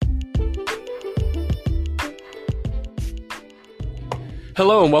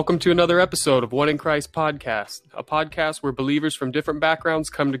Hello and welcome to another episode of One in Christ Podcast, a podcast where believers from different backgrounds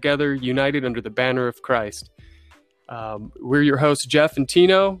come together, united under the banner of Christ. We're your hosts, Jeff and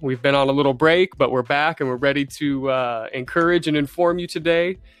Tino. We've been on a little break, but we're back and we're ready to encourage and inform you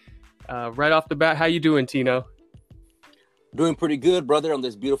today. Right off the bat, how you doing, Tino? Doing pretty good, brother, on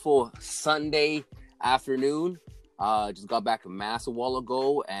this beautiful Sunday afternoon. Just got back from Mass a while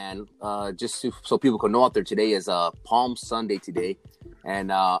ago, and so people can know out there, today is Palm Sunday today.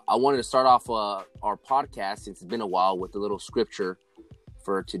 And I wanted to start off our podcast, since it's been a while, with a little scripture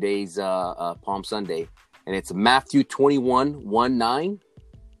for today's Palm Sunday. And it's Matthew 21:1-9.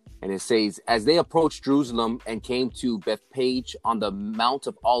 And it says, as they approached Jerusalem and came to Bethphage on the Mount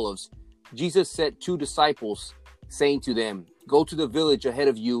of Olives, Jesus sent 2 disciples, saying to them, go to the village ahead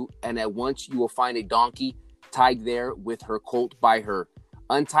of you, and at once you will find a donkey tied there with her colt by her.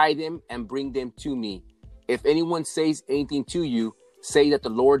 Untie them and bring them to me. If anyone says anything to you, say that the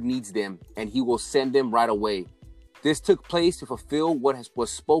Lord needs them, and he will send them right away. This took place to fulfill what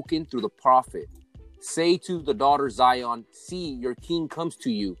was spoken through the prophet. Say to the daughter Zion, see, your king comes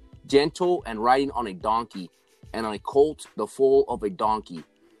to you, gentle and riding on a donkey, and on a colt, the foal of a donkey.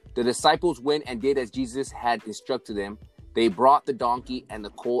 The disciples went and did as Jesus had instructed them. They brought the donkey and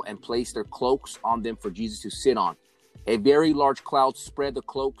the colt and placed their cloaks on them for Jesus to sit on. A very large cloud spread the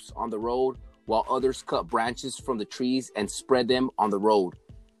cloaks on the road, while others cut branches from the trees and spread them on the road.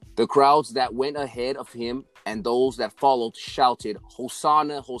 The crowds that went ahead of him and those that followed shouted,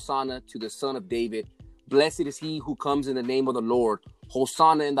 Hosanna, Hosanna to the Son of David. Blessed is he who comes in the name of the Lord.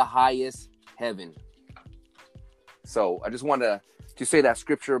 Hosanna in the highest heaven. So I just wanted to say that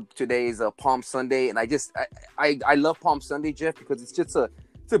scripture. Today is Palm Sunday, and I love Palm Sunday, Jeff, because it's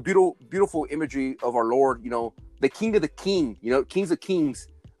a beautiful imagery of our Lord, the King of the King, Kings of Kings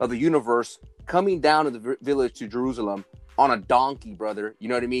of the universe, coming down to the village to Jerusalem on a donkey, brother. You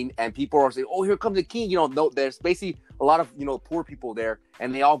know what I mean? And people are saying, oh, here comes the king. No, there's basically a lot of, poor people there,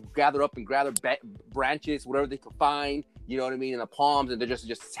 and they all gather up and gather branches, whatever they can find, you know what I mean, in the palms, and they're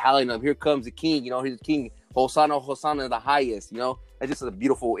just telling them, here comes the king, here's the king, Hosanna, Hosanna the highest, That's just a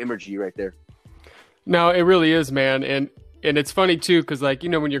beautiful imagery right there. No, it really is, man. And it's funny too, because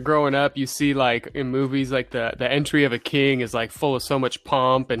when you're growing up, you see in movies, the entry of a king is full of so much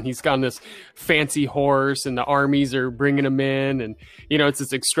pomp, and he's got this fancy horse, and the armies are bringing him in, and it's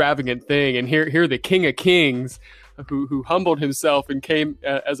this extravagant thing. And here the King of Kings, who humbled himself and came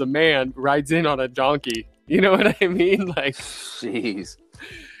as a man, rides in on a donkey. You know what I mean? Jeez,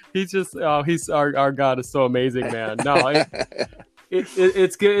 he's just our God is so amazing, man. No.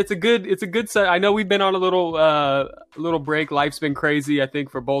 It's good. It's a good set. I know we've been on a little break. Life's been crazy, I think,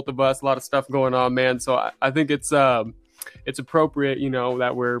 for both of us. A lot of stuff going on, man. So I think it's appropriate,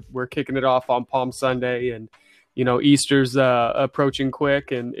 that we're kicking it off on Palm Sunday, and Easter's approaching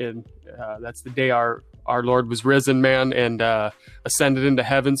quick, and that's the day our Lord was risen, man, and ascended into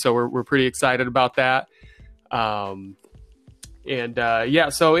heaven. So we're pretty excited about that. So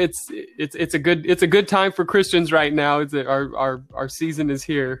it's a good time for Christians right now. Our season is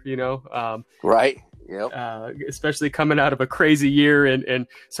here, right. Yep. Especially coming out of a crazy year and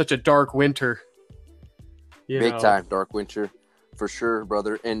such a dark winter. Big time dark winter for sure,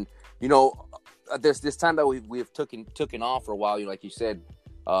 brother. And this time that we've taken off for a while, like you said,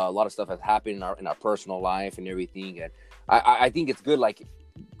 a lot of stuff has happened in our personal life and everything. And I think it's good,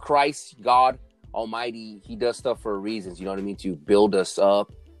 Christ, God Almighty, he does stuff for reasons, you know what I mean, to build us up,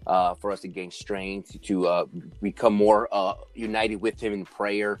 for us to gain strength, to become more united with him in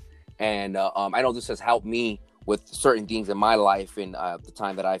prayer. And I know this has helped me with certain things in my life, and the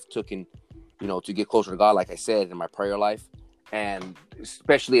time that I've taken, to get closer to God, like I said, in my prayer life. And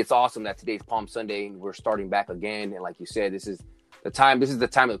especially, it's awesome that today's Palm Sunday and we're starting back again. And like you said, this is the time of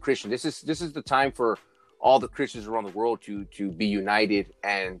the Christian. This is the time for all the Christians around the world to be united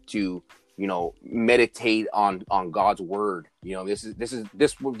and to meditate on God's word.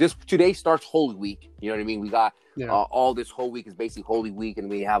 This today starts Holy Week. You know what I mean? We got all this whole week is basically Holy Week, and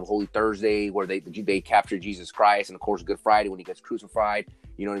we have Holy Thursday where they capture Jesus Christ, and of course Good Friday when he gets crucified.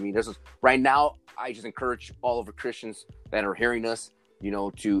 You know what I mean? Right now, I just encourage all of the Christians that are hearing us,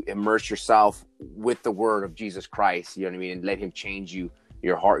 to immerse yourself with the word of Jesus Christ. You know what I mean? And let him change you,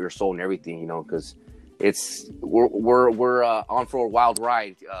 your heart, your soul, and everything. Because we're on for a wild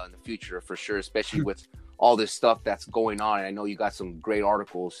ride in the future for sure, especially with all this stuff that's going on. And I know you got some great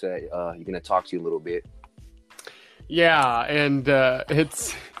articles that you're going to talk to you a little bit. Yeah, and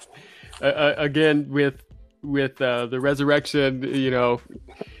it's again with the resurrection,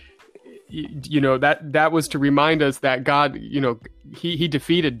 that was to remind us that God, he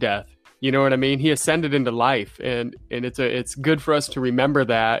defeated death. You know what I mean? He ascended into life, and it's good for us to remember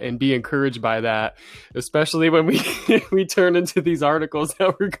that and be encouraged by that, especially when we we turn into these articles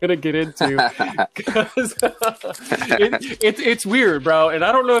that we're gonna get into. 'Cause, it's weird, bro. And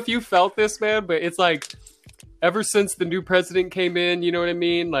I don't know if you felt this, man, but it's like ever since the new president came in, you know what I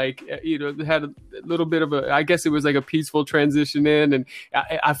mean? Like, had a little bit of I guess it was like a peaceful transition in. And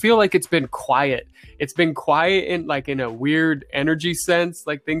I feel like it's been quiet. It's been quiet in a weird energy sense.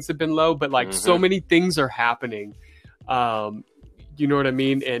 Like things have been low, but like so many things are happening. You know what I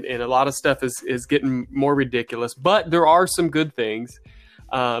mean? And a lot of stuff is getting more ridiculous, but there are some good things.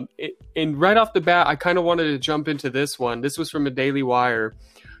 And right off the bat, I kind of wanted to jump into this one. This was from a Daily Wire.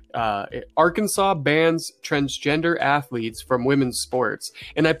 Arkansas bans transgender athletes from women's sports.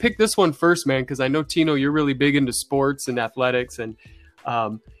 And I picked this one first, man, because I know, Tino, you're really big into sports and athletics. And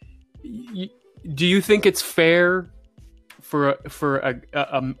do you think it's fair for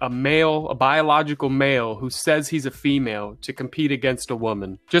a male, a biological male who says he's a female to compete against a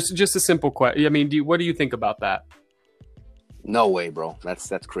woman? Just a simple question. I mean, what do you think about that? No way, bro. That's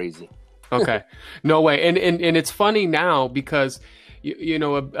crazy. Okay. No way. And it's funny now because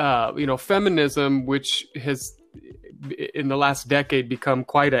feminism, which has in the last decade become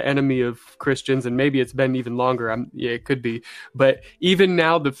quite an enemy of Christians, and maybe it's been even longer. It could be. But even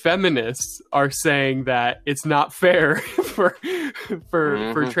now the feminists are saying that it's not fair for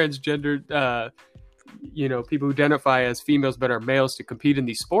transgender people who identify as females but are males to compete in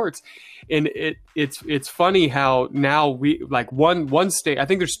these sports. And it's funny how now we like one state, I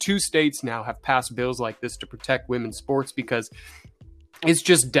think there's 2 states now have passed bills like this to protect women's sports because it's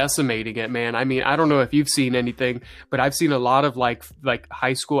just decimating it, man. I mean, I don't know if you've seen anything, but I've seen a lot of like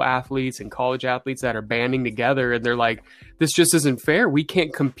high school athletes and college athletes that are banding together, and they're like, this just isn't fair. We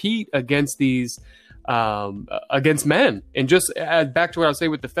can't compete against these against men. And just back to what I was saying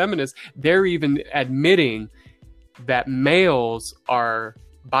with the feminists, they're even admitting that males are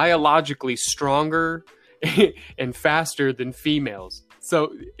biologically stronger and faster than females.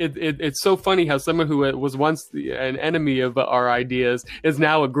 So it's so funny how someone who was once an enemy of our ideas is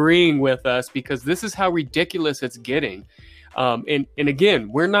now agreeing with us because this is how ridiculous it's getting. And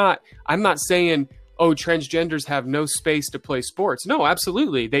again, I'm not saying, oh, transgenders have no space to play sports. No,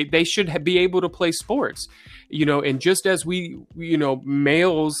 absolutely. They should be able to play sports, and just as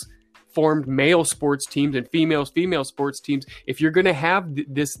males formed male sports teams and females female sports teams, if you're going to have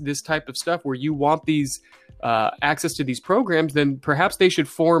this type of stuff where you want these access to these programs, then perhaps they should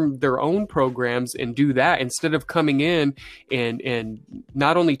form their own programs and do that instead of coming in and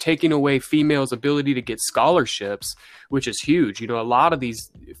not only taking away females' ability to get scholarships, which is huge. A lot of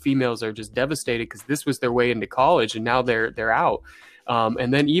these females are just devastated because this was their way into college and now they're out.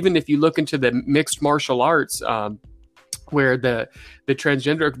 And then even if you look into the mixed martial arts, where the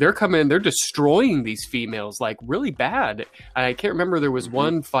transgender, they're coming in, they're destroying these females like really bad. I can't remember, there was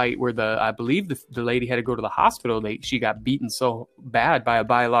one fight where I believe the lady had to go to the hospital. She got beaten so bad by a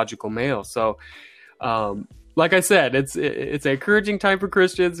biological male. So like I said, it's an encouraging time for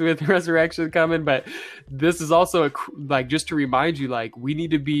Christians with resurrection coming, but this is also just to remind you, like we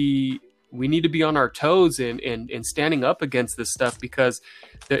need to be on our toes and standing up against this stuff because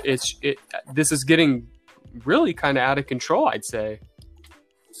this is getting really kind of out of control, I'd say.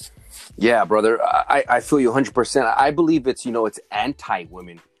 Yeah, brother, I feel you 100%. I believe it's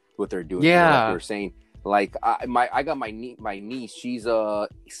anti-women what they're doing. Yeah, like they're saying, like I got my niece. She's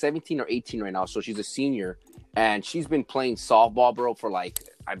 17 or 18 right now, so she's a senior, and she's been playing softball, bro, for I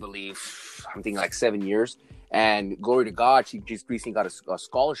believe something like 7 years. And glory to God, she just recently got a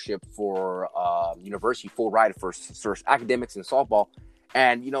scholarship for university, full ride for academics and softball.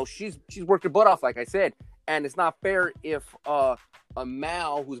 And she's worked her butt off, like I said. And it's not fair if a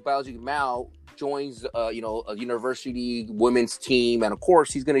male who's biologically male joins, a university women's team, and of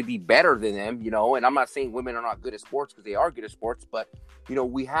course he's going to be better than them, And I'm not saying women are not good at sports, because they are good at sports, but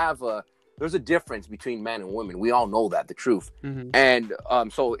we have there's a difference between men and women. We all know that, the truth. Mm-hmm. And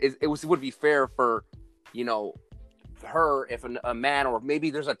so it would be fair for her if a man, or maybe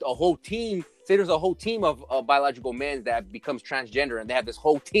there's a whole team. Say there's a whole team of biological men that becomes transgender, and they have this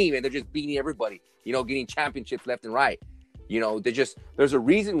whole team, and they're just beating everybody, getting championships left and right. There's a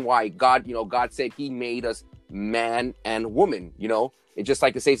reason why God said He made us man and woman. It's just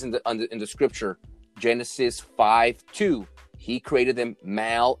like it says in the scripture, Genesis 5:2. He created them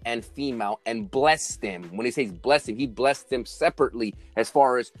male and female and blessed them. When He says bless them, He blessed them separately as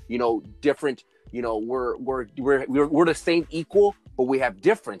far as different. We're the same equal, but we have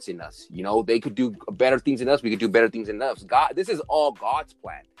difference in us. They could do better things than us. We could do better things than us. God, this is all God's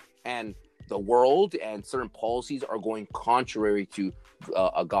plan. And the world and certain policies are going contrary to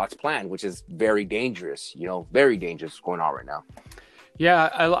God's plan, which is very dangerous. Very dangerous going on right now. Yeah,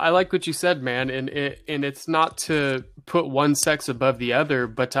 I like what you said, man, and it's not to put one sex above the other,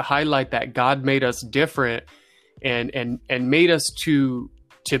 but to highlight that God made us different, and made us to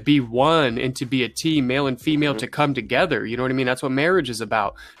be one and to be a team, male and female, to come together. You know what I mean? That's what marriage is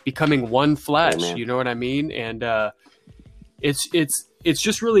about, becoming one flesh. Amen. You know what I mean? And it's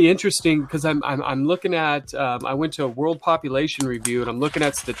just really interesting because I'm looking at I went to a world population review and I'm looking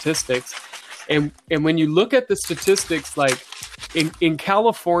at statistics, and when you look at the statistics, like in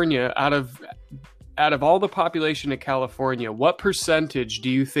California, out of all the population in California, what percentage do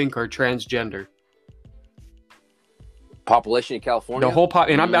you think are transgender? Population in California? The whole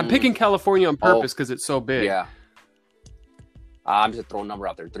and I'm picking California on purpose because it's so big. Yeah. I'm just throwing a number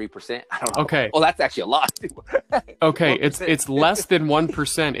out there, 3%. I don't know. Okay. Oh, that's actually a lot. Okay, it's less than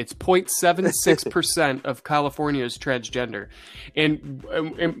 1%. It's 0.76% of California is transgender. And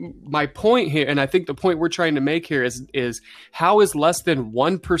my point here, and I think the point we're trying to make here is how is less than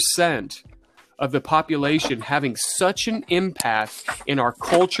 1% of the population having such an impact in our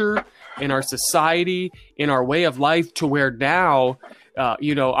culture, in our society, in our way of life, to where now,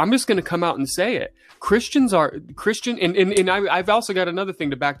 I'm just going to come out and say it. Christian, and I've also got another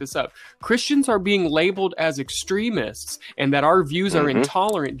thing to back this up. Christians are being labeled as extremists, and that our views are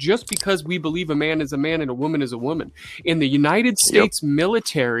intolerant just because we believe a man is a man and a woman is a woman. In the United States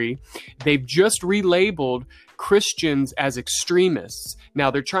military, they've just relabeled Christians as extremists.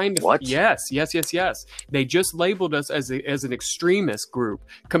 Now they're trying to yes. They just labeled us as an extremist group,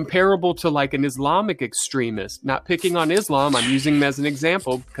 comparable to like an Islamic extremist. Not picking on Islam, I'm using them as an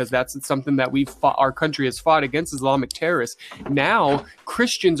example because that's something that our country has fought against, Islamic terrorists. Now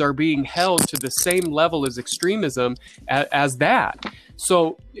Christians are being held to the same level as extremism as that.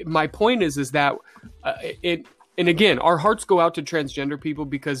 So my point is that and again, our hearts go out to transgender people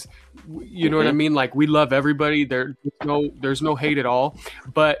because, you know what I mean? Like, we love everybody. There's no hate at all.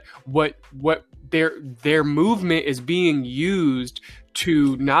 But what their movement is being used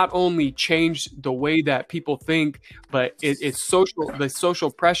to not only change the way that people think, but it's social. The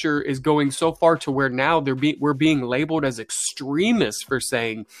social pressure is going so far to where now we're being labeled as extremists for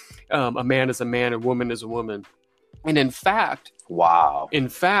saying a man is a man and woman is a woman. And in fact,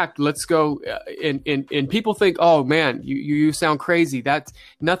 let's go. And people think, oh man, you sound crazy.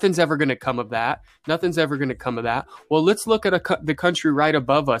 Nothing's ever going to come of that. Nothing's ever going to come of that. Well, let's look at the country right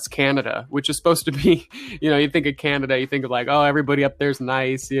above us, Canada, which is supposed to be, you think of Canada, you think of like, oh, everybody up there's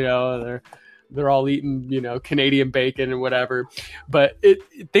nice, they're all eating, Canadian bacon and whatever. But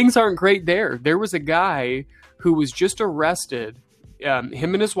things aren't great there. There was a guy who was just arrested.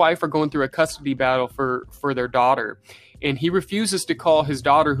 Him and his wife are going through a custody battle for their daughter. And he refuses to call his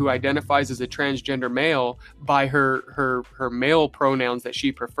daughter, who identifies as a transgender male, by her male pronouns that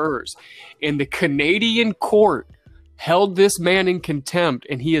she prefers. And the Canadian court held this man in contempt,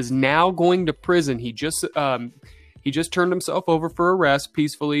 and he is now going to prison. He just turned himself over for arrest,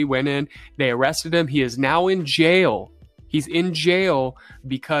 peacefully went in. They arrested him. He is now in jail. He's in jail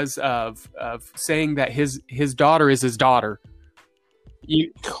because of saying that his daughter is his daughter.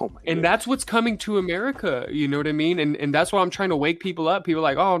 And that's what's coming to America, you know what I mean? And that's why I'm trying to wake people up. People are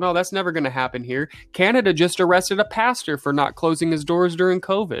like, oh no, that's never going to happen here. Canada just arrested a pastor for not closing his doors during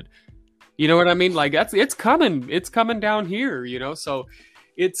COVID. You know what I mean? Like it's coming down here, So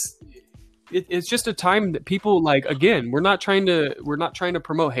it's just a time that people, like, again, we're not trying to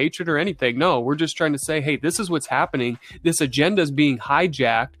promote hatred or anything. No, we're just trying to say, hey, this is what's happening. This agenda is being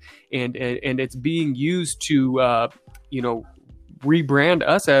hijacked and it's being used to rebrand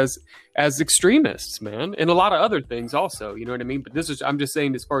us as extremists, man, and a lot of other things also, you know what I mean? But I'm just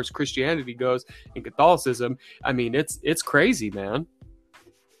saying, as far as Christianity goes and Catholicism, I mean, it's crazy, man.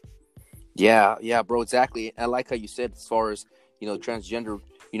 Yeah, bro, exactly. I like how you said, as far as, transgender,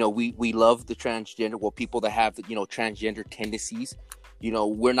 we love the transgender, people that have, transgender tendencies.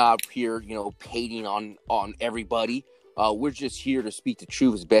 We're not here, hating on everybody. We're just here to speak the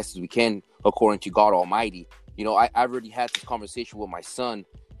truth as best as we can, according to God Almighty. I already had this conversation with my son.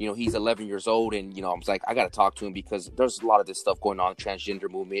 He's 11 years old, and, I was like, I got to talk to him because there's a lot of this stuff going on, transgender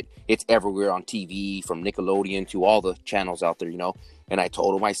movement. It's everywhere on TV, from Nickelodeon to all the channels out there, And I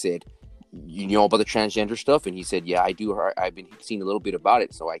told him, I said, you know about the transgender stuff? And he said, yeah, I do. I've been seeing a little bit about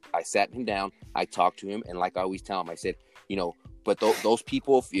it. So I sat him down, I talked to him, and like I always tell him, I said, but those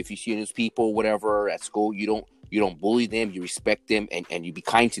people, if you see those people, whatever, at school, you don't bully them, you respect them, and you be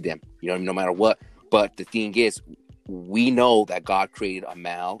kind to them, no matter what. But the thing is, we know that God created a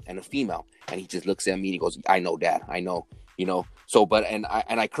male and a female. And he just looks at me and he goes, I know, Dad. I know. So, but and I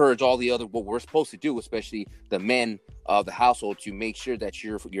encourage all the other what we're supposed to do, especially the men of the household, to make sure that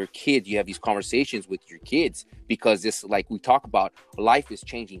your kids, you have these conversations with your kids, because this, like we talk about, life is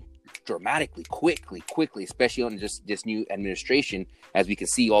changing dramatically, quickly, especially on just this new administration, as we can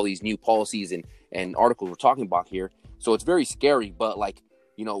see all these new policies and articles we're talking about here. So it's very scary, but like,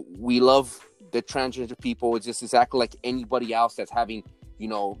 we love the transgender people. It's just exactly like anybody else that's having,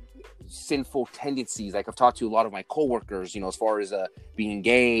 sinful tendencies. Like I've talked to a lot of my coworkers, as far as being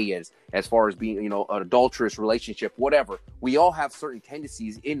gay, as far as being, an adulterous relationship, whatever. We all have certain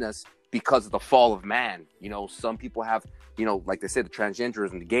tendencies in us because of the fall of man. Some people have, like they said, the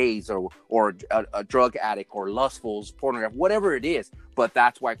transgenders and the gays, or a drug addict, or lustfuls, pornography, whatever it is. But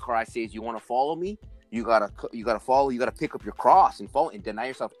that's why Christ says, you want to follow me? You gotta follow. You gotta pick up your cross and follow, and deny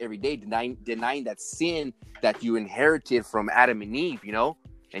yourself every day, denying that sin that you inherited from Adam and Eve.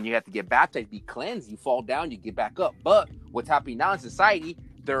 And you have to get baptized, be cleansed. You fall down, you get back up. But what's happening now in society?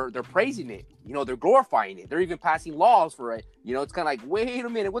 They're praising it. They're glorifying it. They're even passing laws for it. It's kind of like, wait a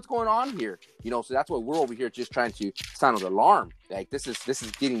minute, what's going on here? So that's why we're over here just trying to sound an alarm. Like this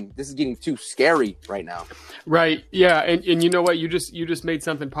is getting too scary right now. Right. Yeah. And you know what? You just made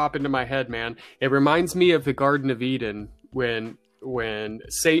something pop into my head, man. It reminds me of the Garden of Eden when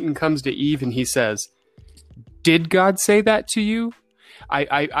Satan comes to Eve and he says, "Did God say that to you?"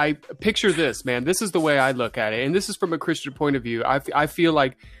 I picture this, man. This is the way I look at it. And this is from a Christian point of view. I feel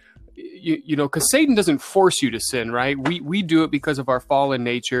like, because Satan doesn't force you to sin, right? We do it because of our fallen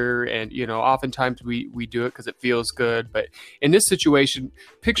nature. And, oftentimes we do it because it feels good. But in this situation,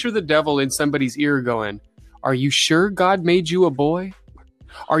 picture the devil in somebody's ear going, "Are you sure God made you a boy?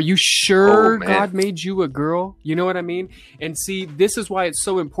 Are you sure God made you a girl?" You know what I mean? And see, this is why it's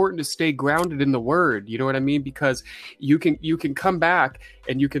so important to stay grounded in the word. You know what I mean? Because you can come back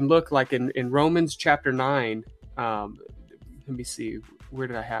and you can look like in Romans chapter 9. Let me see. Where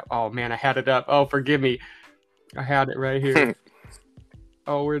did I have? Oh man, I had it up. Oh, forgive me. I had it right here.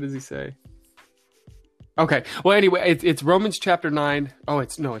 Oh, where does he say? Okay. Well, anyway, it's Romans chapter 9. Oh,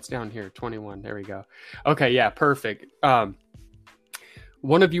 it's down here. 21. There we go. Okay. Yeah. Perfect.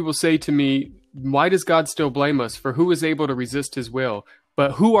 One of you will say to me, "Why does God still blame us? For who is able to resist his will?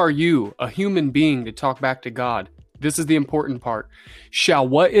 But who are you, a human being, to talk back to God?" This is the important part. "Shall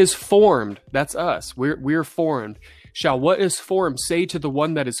what is formed," that's us, we're formed. "Shall what is formed say to the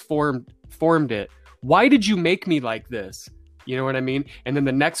one that is formed it, why did you make me like this?" You know what I mean? And then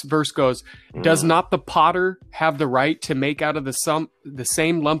the next verse goes, "Does not the potter have the right to make out of the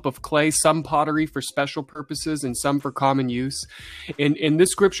same lump of clay some pottery for special purposes and some for common use?" And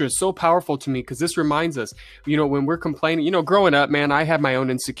this scripture is so powerful to me because this reminds us, when we're complaining, growing up, man, I had my own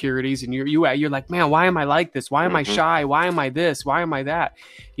insecurities, and you're like, man, why am I like this? Why am I shy? Why am I this? Why am I that?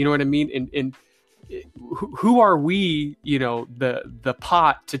 You know what I mean? And who are we, the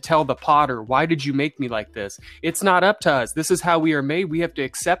pot, to tell the potter, "Why did you make me like this?" It's not up to us. This is how we are made. We have to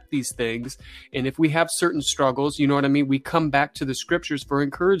accept these things. And if we have certain struggles, you know what I mean? We come back to the scriptures for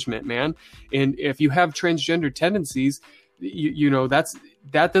encouragement, man. And if you have transgender tendencies,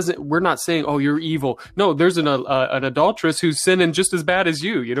 that doesn't, we're not saying, "Oh, you're evil." No, there's an adulteress who's sinning just as bad as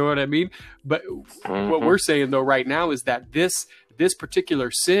you. You know what I mean? But what we're saying though right now is that this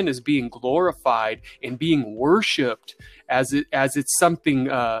particular sin is being glorified and being worshipped as it's something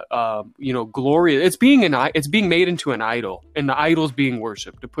glorious. It's being made into an idol, and the idol's being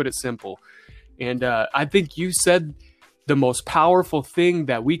worshipped, to put it simple. And I think you said the most powerful thing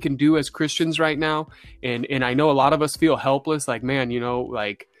that we can do as Christians right now, and I know a lot of us feel helpless, like, man,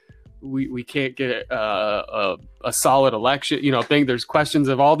 like we can't get a solid election, thing. There's questions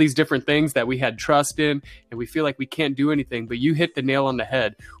of all these different things that we had trust in, and we feel like we can't do anything. But you hit the nail on the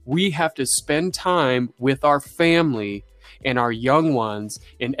head. We have to spend time with our family and our young ones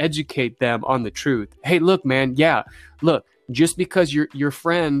and educate them on the truth. Hey, look, man. Yeah, look, just because your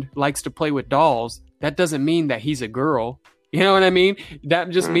friend likes to play with dolls, that doesn't mean that he's a girl. You know what I mean? That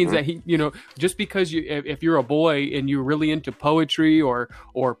just means that he, just because if you're a boy and you're really into poetry or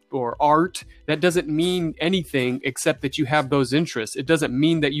art, that doesn't mean anything except that you have those interests. It doesn't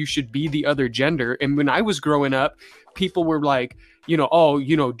mean that you should be the other gender. And when I was growing up, people were like,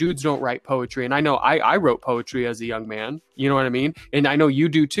 dudes don't write poetry. And I know I wrote poetry as a young man. You know what I mean? And I know you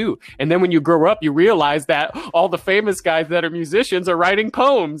do too. And then when you grow up, you realize that all the famous guys that are musicians are writing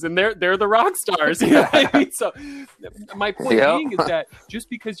poems, and they're the rock stars. You know what I mean? So my point being is that just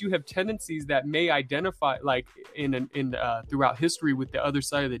because you have tendencies that may identify like in throughout history with the other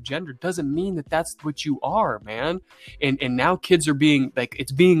side of the gender doesn't mean that that's what you are, man. And now kids are being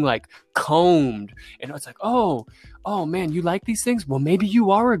like combed. And it's like, oh man, you like these things? Well, maybe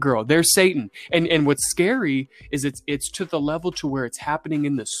you are a girl. There's Satan. And what's scary is it's to the level to where it's happening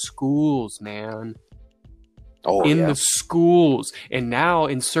in the schools, man. The schools. And now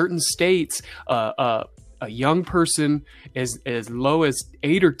in certain states, a young person as low as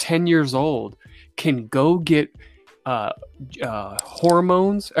 8 or 10 years old can go get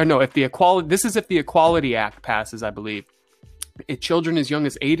hormones. Or no, if the Equality Act passes, I believe. Children as young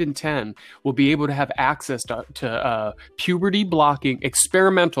as 8 and 10 will be able to have access to puberty blocking,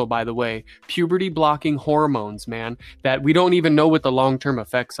 experimental, by the way, puberty blocking hormones, man, that we don't even know what the long-term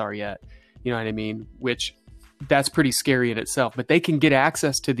effects are yet. You know what I mean? Which that's pretty scary in itself, but they can get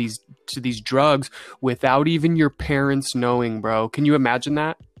access to these drugs without even your parents knowing, bro. Can you imagine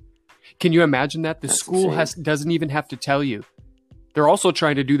that? Can you imagine that? That's school insane. Doesn't even have to tell you. They're also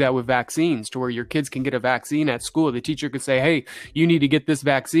trying to do that with vaccines, to where your kids can get a vaccine at school. The teacher could say, hey, you need to get this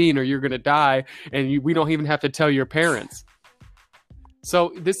vaccine or you're going to die. And we don't even have to tell your parents.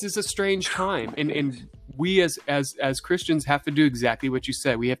 So this is a strange time. And we as Christians have to do exactly what you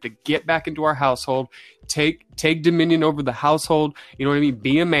said. We have to get back into our household, take dominion over the household. You know what I mean?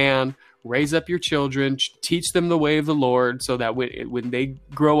 Be a man, raise up your children, teach them the way of the Lord, so that when they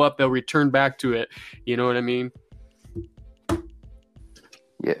grow up, they'll return back to it. You know what I mean?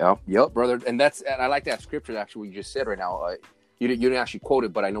 Yeah, yep, brother. And I like that scripture actually what you just said right now. You didn't actually quote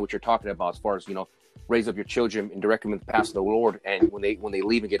it, but I know what you're talking about as far as, raise up your children and direct them in the path of the Lord. And when they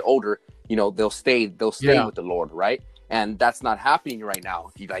leave and get older, they'll stay with the Lord, right? And that's not happening right now,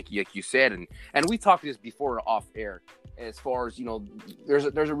 like you said. And we talked this before off air, as far as, there's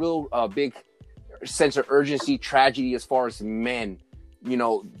a real big sense of urgency, tragedy as far as men.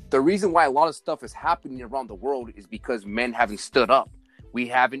 The reason why a lot of stuff is happening around the world is because men haven't stood up. We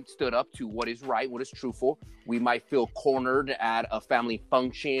haven't stood up to what is right, what is truthful. We might feel cornered at a family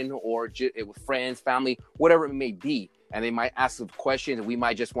function or with friends, family, whatever it may be. And they might ask us questions, and we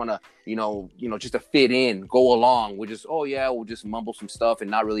might just want to, just to fit in, go along. We'll just mumble some stuff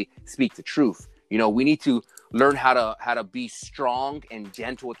and not really speak the truth. We need to learn how to be strong and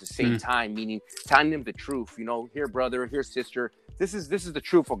gentle at the same time, meaning telling them the truth. Here, brother, here, sister. This is the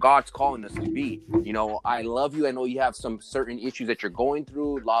truth what God's calling us to be. I love you. I know you have some certain issues that you're going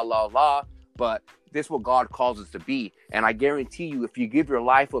through, but this is what God calls us to be. And I guarantee you, if you give your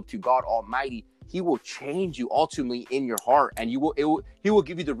life up to God Almighty, He will change you ultimately in your heart, and He will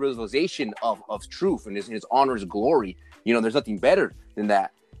give you the realization of truth and His honor, His glory. There's nothing better than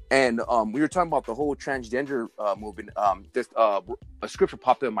that. And we were talking about the whole transgender movement. A scripture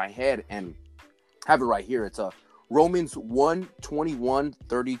popped in my head, and I have it right here. It's Romans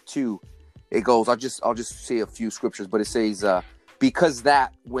 1:21-32. It goes, I'll just say a few scriptures, but it says, because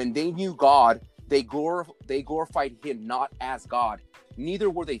that when they knew God, they glorified Him not as God. Neither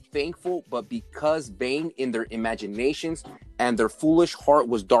were they thankful, but because vain in their imaginations, and their foolish heart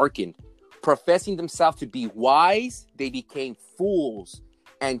was darkened. Professing themselves to be wise, they became fools,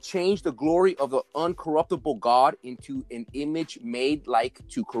 and changed the glory of the uncorruptible God into an image made like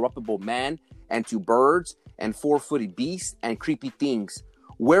to corruptible man, and to birds, and four-footed beasts, and creepy things.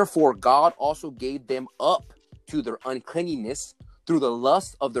 Wherefore God also gave them up to their uncleanness through the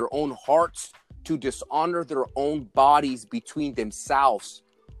lust of their own hearts, to dishonor their own bodies between themselves,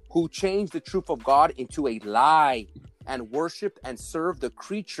 who changed the truth of God into a lie, and worshiped and served the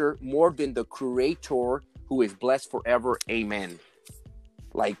creature more than the Creator, who is blessed forever. Amen.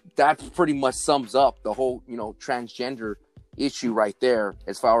 Like, that pretty much sums up the whole, transgender issue right there,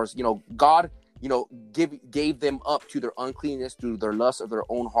 as far as, God, gave them up to their uncleanness through their lust of their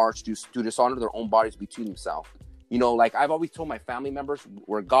own hearts, to dishonor their own bodies between themselves. Like I've always told my family members,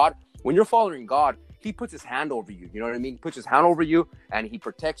 when you're following God, He puts His hand over you. You know what I mean? He puts His hand over you, and He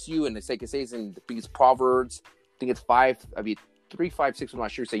protects you. And it's like it says in the Proverbs, I think it's 3, 5, 6, I'm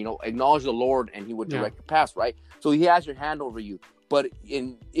not sure. Say, acknowledge the Lord, and He would direct your path, right? So He has your hand over you. But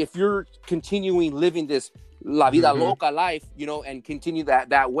if you're continuing living this la vida loca life, and continue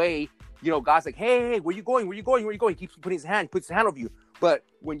that way, God's like, hey, where you going? He keeps putting puts his hand over you. But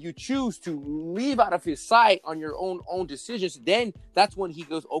when you choose to leave out of His sight on your own decisions, then that's when He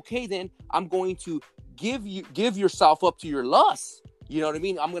goes, okay, then I'm going to give yourself up to your lusts. You know what I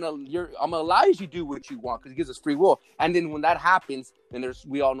mean? I'm gonna allow you to do what you want, because He gives us free will. And then when that happens, then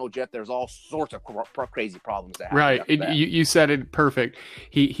we all know, Jeff, there's all sorts of crazy problems that happen. Right. You said it perfect.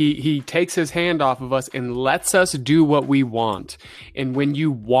 He takes His hand off of us and lets us do what we want. And when you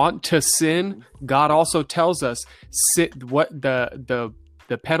want to sin, God also tells us what the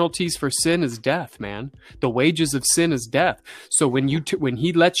penalties for sin is death, man. The wages of sin is death. So when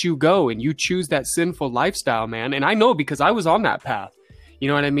He lets you go and you choose that sinful lifestyle, man, and I know because I was on that path. You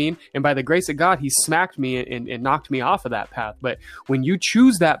know what I mean? And by the grace of God, he smacked me and knocked me off of that path. But when you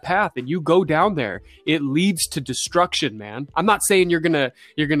choose that path and you go down there, it leads to destruction, man. I'm not saying you're gonna,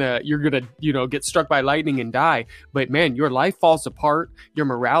 get struck by lightning and die, but man, your life falls apart, your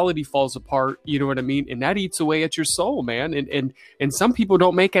morality falls apart. You know what I mean? And that eats away at your soul, man. And some people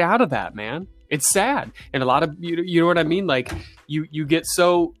don't make it out of that, man. It's sad. And a lot of, you know what I mean? Like you get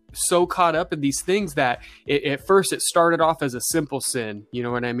so caught up in these things that at first it started off as a simple sin, you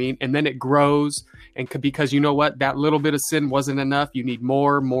know what I mean? And then it grows, and because you know what, that little bit of sin wasn't enough. You need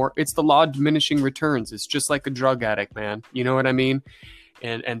more. It's the law of diminishing returns. It's just like a drug addict, man. You know what I mean?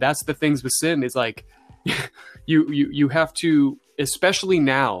 And that's the things with sin is like, you have to, especially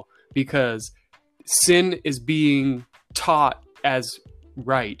now, because sin is being taught as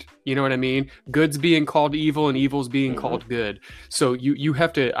right. You know what I mean? Good's being called evil and evil's being called good. So you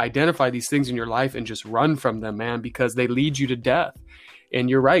have to identify these things in your life and just run from them, man, because they lead you to death. And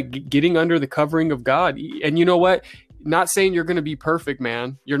you're right, getting under the covering of God. And you know what? Not saying you're going to be perfect,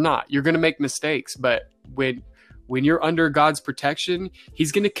 man. You're not. You're going to make mistakes. But when you're under God's protection,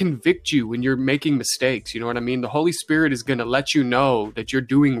 he's going to convict you when you're making mistakes. You know what I mean? The Holy Spirit is going to let you know that you're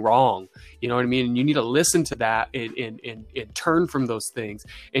doing wrong. You know what I mean? And you need to listen to that and turn from those things.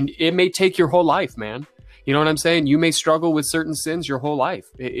 And it may take your whole life, man. You know what I'm saying? You may struggle with certain sins your whole life.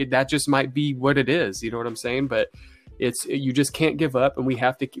 That just might be what it is. You know what I'm saying? But you just can't give up, and we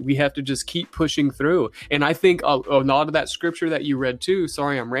have to just keep pushing through. And I think a lot of that scripture that you read too,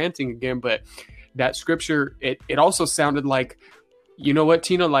 sorry, I'm ranting again, but that scripture, it also sounded like, you know what,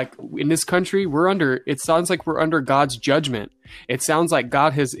 Tino, like in this country, it sounds like we're under God's judgment. It sounds like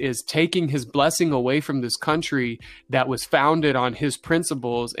God is taking his blessing away from this country that was founded on his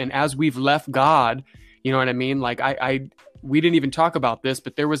principles. And as we've left God, you know what I mean? Like we didn't even talk about this,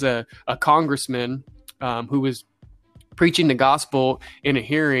 but there was a congressman who was preaching the gospel in a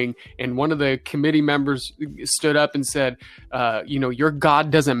hearing, and one of the committee members stood up and said, your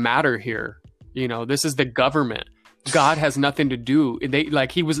God doesn't matter here. You know, this is the government. God has nothing to do.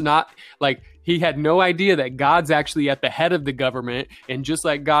 He had no idea that God's actually at the head of the government. And just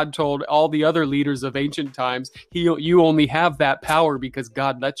like God told all the other leaders of ancient times, you only have that power because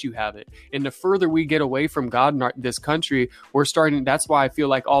God lets you have it. And the further we get away from God in this country, that's why I feel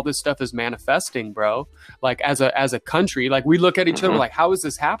like all this stuff is manifesting, bro. Like as a country, like we look at each other like, how is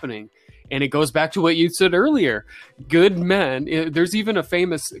this happening? And it goes back to what you said earlier. Good men, there's even a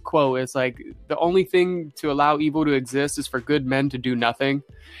famous quote. It's like, the only thing to allow evil to exist is for good men to do nothing.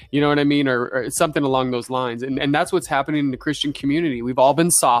 You know what I mean? Or something along those lines. And that's what's happening in the Christian community. We've all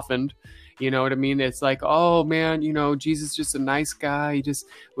been softened. You know what I mean? It's like, oh man, Jesus is just a nice guy. He just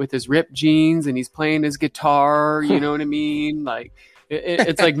with his ripped jeans and he's playing his guitar. You know what I mean? Like,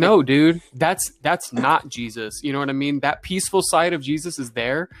 it's like, no, dude, that's not Jesus. You know what I mean? That peaceful side of Jesus is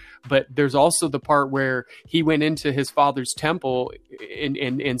there, but there's also the part where he went into his father's temple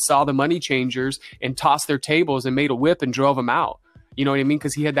and saw the money changers and tossed their tables and made a whip and drove them out. You know what I mean?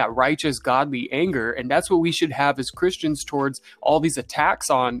 Because he had that righteous, godly anger, and that's what we should have as Christians towards all these attacks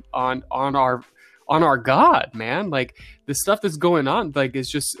on our God, man. Like the stuff that's going on, like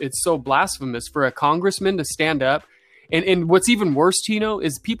it's so blasphemous for a congressman to stand up. And what's even worse, Tino,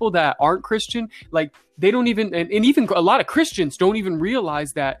 is people that aren't Christian, like they don't even, and even a lot of Christians don't even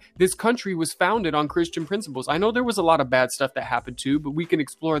realize that this country was founded on Christian principles. I know there was a lot of bad stuff that happened too, but we can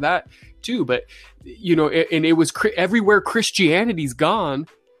explore that too. But, and it was everywhere Christianity's gone,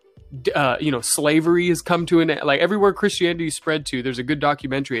 slavery has come to an end. Like everywhere Christianity spread to, there's a good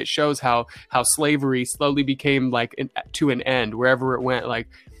documentary. It shows how slavery slowly became to an end wherever it went.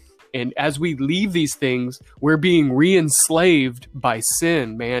 And as we leave these things, we're being re-enslaved by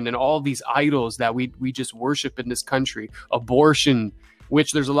sin, man, and all these idols that we just worship in this country. Abortion,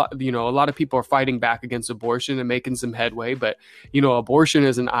 which there's a lot of people are fighting back against abortion and making some headway, but abortion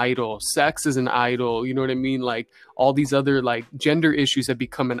is an idol, sex is an idol, you know what I mean? Like all these other gender issues have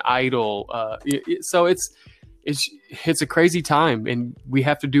become an idol. So it's a crazy time, and we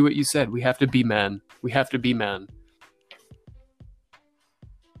have to do what you said. We have to be men. We have to be men.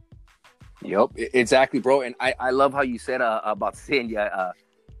 Yep, exactly, bro. And I love how you said about sin. Yeah,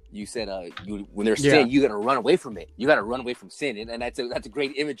 you said when there's sin, you gotta run away from it. You gotta run away from sin, and that's a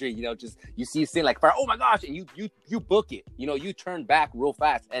great imagery. Just you see sin like fire. Oh my gosh, and you book it. You turn back real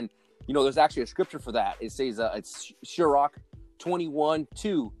fast. And there's actually a scripture for that. It says it's Sirach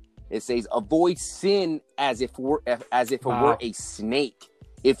 21:2. It says, avoid sin as if it were a snake.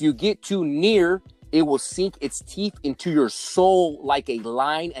 If you get too near, it will sink its teeth into your soul like a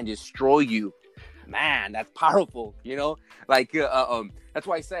lion and destroy you. man, that's powerful, like that's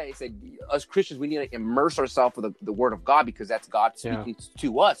why I say us Christians, we need to immerse ourselves with the word of God, because that's God speaking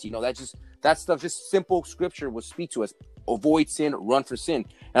to us. That stuff, just simple scripture will speak to us. Avoid sin, run for sin.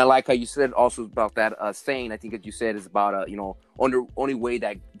 And I like how you said also about that saying, I think that you said is about only way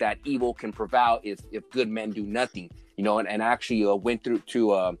that evil can prevail is if good men do nothing. And actually went through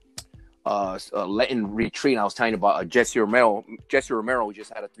to Lenten retreat. And I was telling you about Jesse Romero. Jesse Romero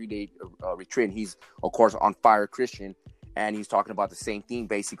just had a 3-day retreat, and he's of course on fire Christian, and he's talking about the same thing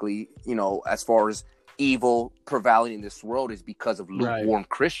basically. As far as evil prevailing in this world is because of lukewarm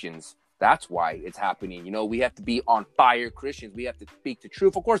Christians. That's why it's happening. We have to be on fire Christians. We have to speak the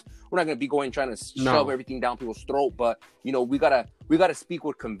truth. Of course, we're not going to be trying to shove everything down people's throat, but we gotta speak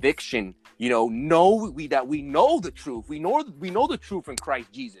with conviction. Know that we know the truth. We know the truth in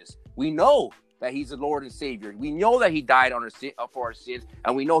Christ Jesus. We know that He's the Lord and Savior. We know that He died for our sins,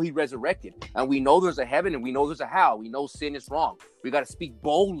 and we know He resurrected, and we know there's a heaven, and we know there's a hell. We know sin is wrong. We got to speak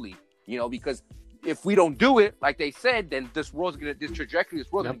boldly, because if we don't do it, like they said, then this trajectory of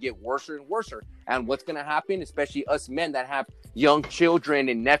this world is going to get worse and worse. And what's going to happen, especially us men that have young children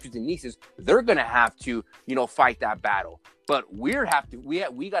and nephews and nieces, they're going to have to, fight that battle. But we got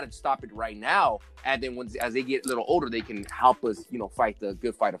to stop it right now. And then as they get a little older, they can help us, fight the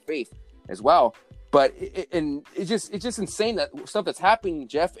good fight of faith as well. But it's just insane that stuff that's happening,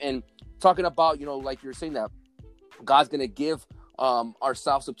 Jeff, and talking about, like you're saying, that God's going to give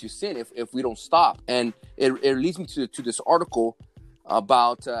ourselves up to sin if we don't stop. And it leads me to this article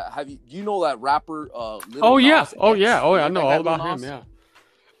about do you know that rapper Lil Nas X? I know all about him.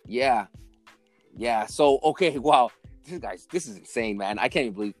 So okay, wow, this is insane, man. I can't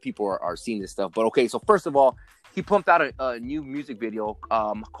even believe people are seeing this stuff. But okay, so first of all, he pumped out a new music video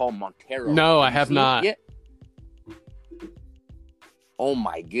called Montero. No, I have not yet. Oh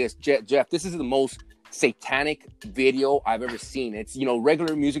my goodness, Jeff, this is the most satanic video I've ever seen. It's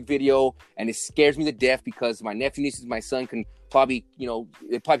regular music video, and it scares me to death because my nephew, nieces, my son can probably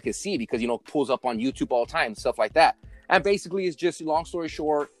they probably can see it because it pulls up on YouTube all the time, stuff like that. And basically it's just, long story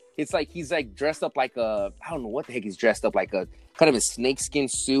short, it's like he's like dressed up like I don't know what the heck he's dressed up like, a kind of a snakeskin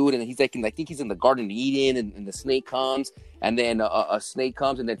suit, and he's like I think he's in the Garden of Eden, and the snake comes, and then a snake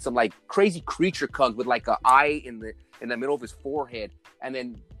comes, and then some like crazy creature comes with like an eye in the middle of his forehead, and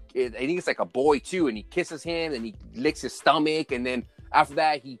then I think it's like a boy too, and he kisses him and he licks his stomach, and then after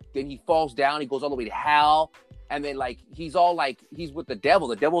that he falls down, he goes all the way to hell, and then like he's with the devil.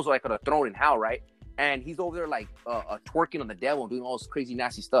 The devil's like on a throne in hell, right? And he's over there like twerking on the devil and doing all this crazy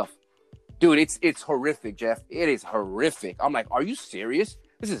nasty stuff. Dude, it's horrific, Jeff. It is horrific. I'm like, are you serious?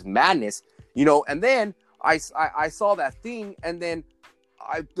 This is madness, And then I saw that thing, and then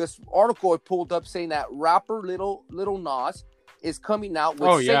this article I pulled up saying that rapper Lil Nas is coming out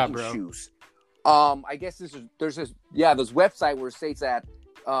with Satan shoes. I guess there's this website where it states that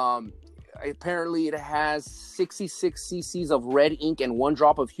apparently it has 66 cc's of red ink and 1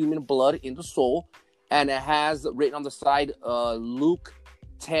 drop of human blood in the sole, and it has written on the side Luke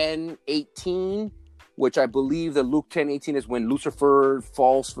 10:18, which I believe that Luke 10:18 is when Lucifer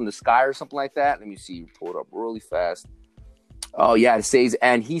falls from the sky or something like that. Let me see, pull it up really fast. Oh yeah, it says,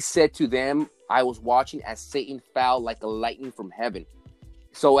 and he said to them, I was watching as Satan fell like a lightning from heaven.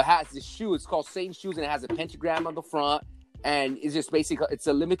 So it has this shoe. It's called Satan shoes, and it has a pentagram on the front. And it's just basically, it's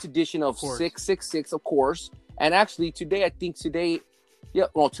a limited edition of 666, of course. And actually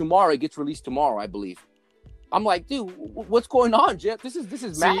tomorrow, it gets released tomorrow, I believe. I'm like, dude, what's going on, Jeff? This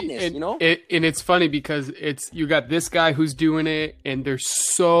is madness, and it's funny because you got this guy who's doing it, and there's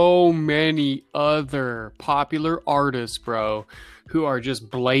so many other popular artists, bro, who are just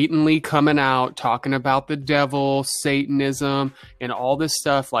blatantly coming out talking about the devil, Satanism, and all this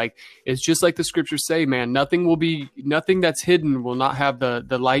stuff. Like, it's just like the scriptures say, man, nothing that's hidden will not have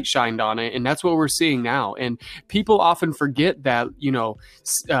the light shined on it. And that's what we're seeing now. And people often forget that,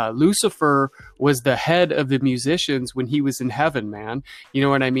 Lucifer was the head of the musicians when he was in heaven, man. You know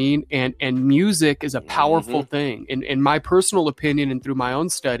what I mean? And music is a powerful thing. In my personal opinion, and through my own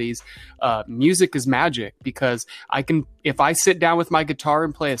studies, music is magic, because if I sit down with my guitar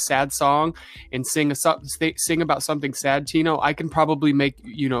and play a sad song and sing about something sad, Tino, I can probably make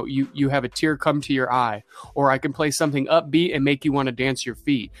you have a tear come to your eye, or I can play something upbeat and make you want to dance your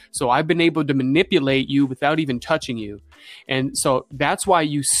feet. So I've been able to manipulate you without even touching you. And so that's why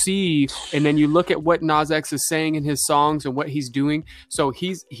you see, and then you look at what Nas X is saying in his songs and what he's doing. So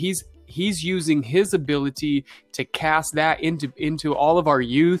he's using his ability to cast that into all of our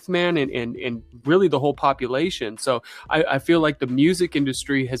youth, man, and really the whole population. So I feel like the music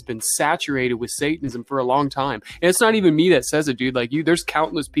industry has been saturated with Satanism for a long time. And it's not even me that says it, dude. Like there's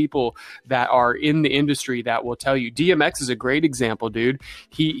countless people that are in the industry that will tell you. DMX is a great example, dude.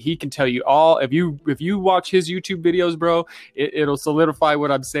 He can tell you all. If you watch his YouTube videos, bro, it'll solidify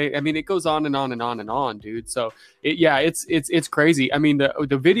what I'm saying. I mean, it goes on and on and on and on, dude. So it's crazy. I mean,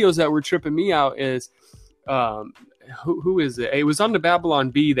 the videos that were tripping me out is who is it? It was on the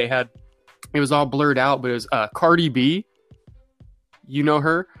Babylon Bee. It was all blurred out, but it was Cardi B. You know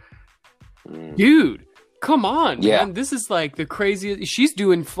her? Dude, come on, man. This is like the craziest. She's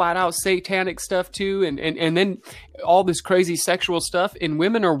doing flat out satanic stuff too, and then all this crazy sexual stuff, and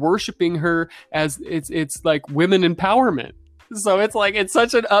women are worshiping her as it's like women empowerment. So it's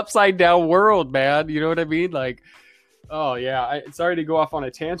such an upside down world, man. You know what I mean? Like, oh yeah. Sorry to go off on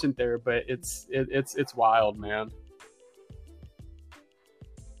a tangent there, but it's wild, man.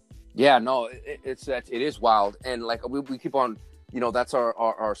 Yeah, no, it is wild, and like we keep on, you know, that's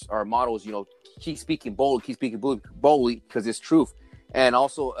our mottos, you know, keep speaking boldly because it's truth. And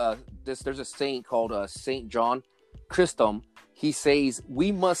also, there's a saint called Saint John Chrysostom. He says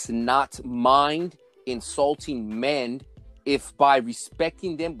we must not mind insulting men if by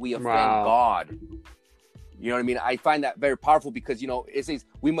respecting them we offend God. You know what I mean? I find that very powerful because, you know, it says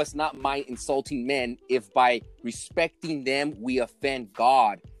we must not mind insulting men if by respecting them we offend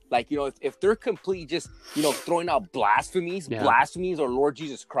God. Like, you know, if they're completely just, you know, throwing out blasphemies or Lord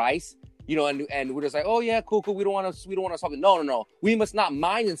Jesus Christ, you know, and we're just like, oh yeah, cool, we don't want to talk. No. We must not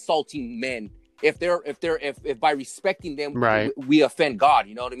mind insulting men if by respecting them we offend God.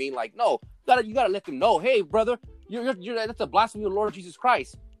 You know what I mean? Like, no, you gotta let them know, hey, brother, you're that's a blasphemy of Lord Jesus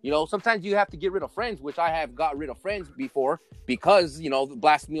Christ. You know, sometimes you have to get rid of friends, which I have got rid of friends before because, you know,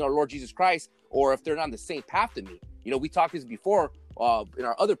 blasphemy of Lord Jesus Christ, or if they're not on the same path to me. You know, we talked this before in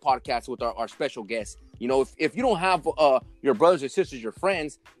our other podcasts with our special guests. You know, if you don't have your brothers and sisters, your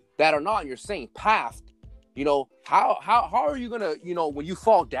friends that are not on your same path, you know, how are you gonna, you know, when you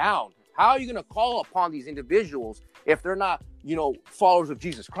fall down, how are you gonna call upon these individuals if they're not, you know, followers of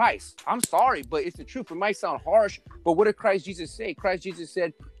Jesus Christ? I'm sorry, but it's the truth. It might sound harsh, but what did Christ Jesus say? Christ Jesus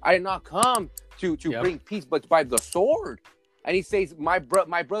said, I did not come to bring peace, but by the sword. And he says, my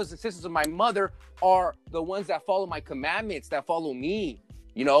brothers and sisters of my mother are the ones that follow my commandments, that follow me,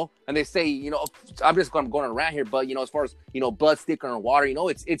 you know? And they say, you know, I'm just going around here, but, you know, as far as, you know, blood thicker than water, you know,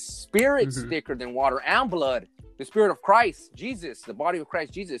 it's spirit thicker than water and blood. The spirit of Christ, Jesus, the body of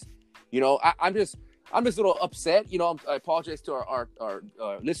Christ, Jesus. You know, I'm just a little upset. You know, I apologize to our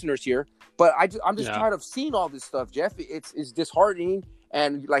listeners here, but I'm just tired of seeing all this stuff, Jeff. It's disheartening.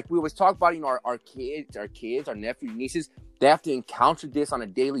 And like we always talk about, you know, our kids, our nephews, nieces, they have to encounter this on a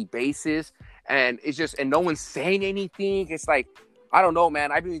daily basis. And it's just, and no one's saying anything. It's like, I don't know,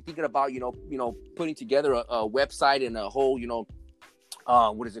 man. I've been thinking about, you know, putting together a website and a whole, you know,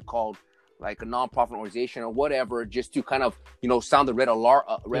 what is it called? Like a nonprofit organization or whatever, just to kind of, you know, sound the red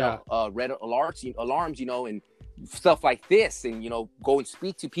alarms, you know, and stuff like this, and, you know, go and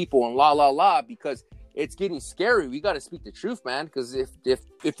speak to people and because it's getting scary. We got to speak the truth, man. Because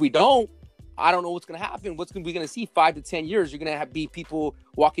if we don't, I don't know what's going to happen. We're going to see 5 to 10 years. You're going to be people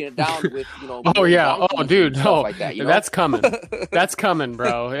walking it down with, you know. Oh yeah. Oh dude. No, like that, you know? That's coming. That's coming,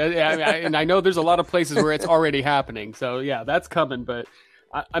 bro. And I know there's a lot of places where it's already happening. So yeah, that's coming. But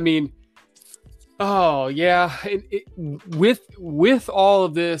I mean, oh yeah. With all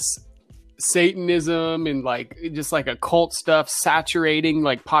of this Satanism and like just like occult stuff saturating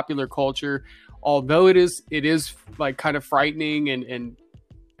like popular culture, although it is like kind of frightening and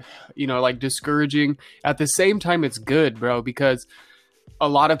you know, like discouraging, at the same time it's good, bro, because a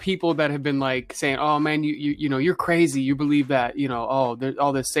lot of people that have been like saying, oh man, you know, you're crazy, you believe that, you know, oh, there's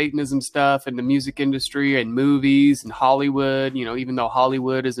all this Satanism stuff in the music industry and movies and Hollywood, you know, even though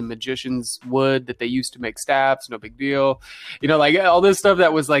Hollywood is a magician's wood that they used to make staffs, no big deal, you know, like all this stuff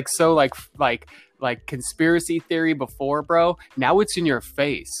that was like so like conspiracy theory before, bro, now it's in your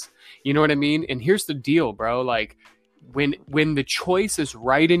face. You know what I mean? And here's the deal, bro. Like when the choice is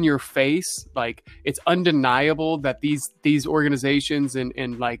right in your face, like it's undeniable that these organizations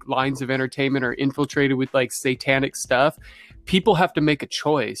and like lines of entertainment are infiltrated with like satanic stuff. People have to make a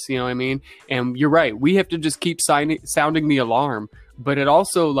choice. You know what I mean? And you're right. We have to just keep sounding the alarm. But it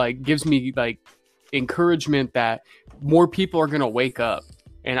also like gives me like encouragement that more people are going to wake up.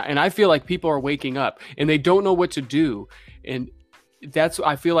 And I feel like people are waking up and they don't know what to do. And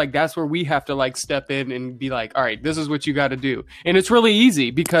I feel like that's where we have to like step in and be like, all right, this is what you got to do. And it's really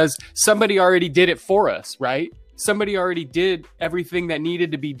easy because somebody already did it for us, right? Somebody already did everything that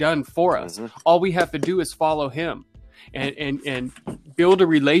needed to be done for us. All we have to do is follow him and build a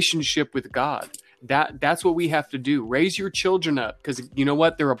relationship with God. That's what we have to do. Raise your children up, because you know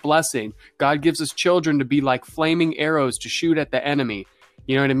what? They're a blessing. God gives us children to be like flaming arrows to shoot at the enemy.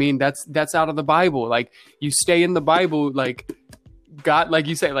 You know what I mean? That's out of the Bible. Like, you stay in the Bible, like God, like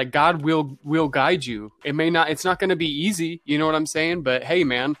you say, like God will guide you. It's not going to be easy. You know what I'm saying? But hey,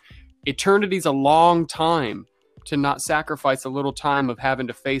 man, eternity's a long time to not sacrifice a little time of having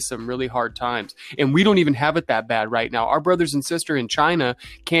to face some really hard times. And we don't even have it that bad right now. Our brothers and sisters in China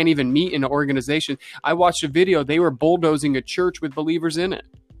can't even meet in an organization. I watched a video. They were bulldozing a church with believers in it.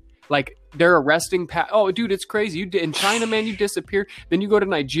 Like, they're arresting. Oh, dude, it's crazy. In China, man, you disappear. Then you go to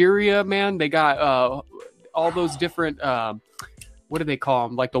Nigeria, man. They got all those different, what do they call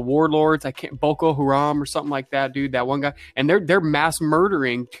them? Like the warlords. Boko Haram or something like that, dude. That one guy. And they're mass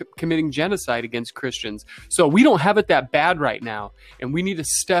murdering, committing genocide against Christians. So we don't have it that bad right now. And we need to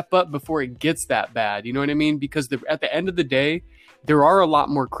step up before it gets that bad. You know what I mean? Because at the end of the day, there are a lot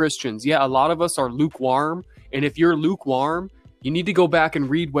more Christians. Yeah, a lot of us are lukewarm. And if you're lukewarm, you need to go back and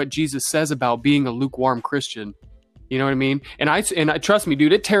read what Jesus says about being a lukewarm Christian. You know what I mean? And I trust me,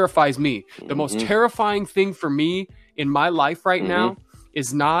 dude, it terrifies me. The most terrifying thing for me in my life right now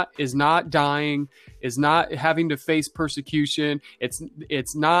is not dying, is not having to face persecution.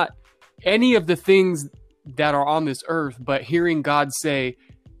 It's not any of the things that are on this earth, but hearing God say,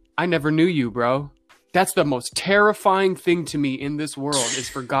 I never knew you, bro. That's the most terrifying thing to me in this world, is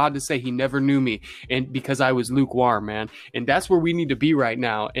for God to say he never knew me, and because I was lukewarm, man. And that's where we need to be right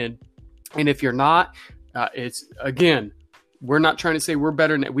now. And if you're not, it's, again, we're not trying to say we're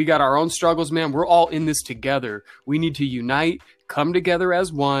better than, we got our own struggles, man. We're all in this together. We need to unite, come together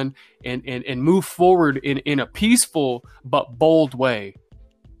as one, and move forward in a peaceful but bold way.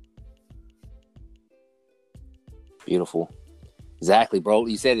 Beautiful. Exactly, bro.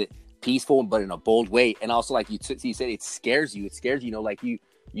 You said it. Peaceful, but in a bold way. And also, like you said, it scares you. It scares you, you know, like you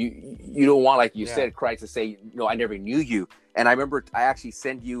don't want, like you said, Christ to say, no, I never knew you. And I remember I actually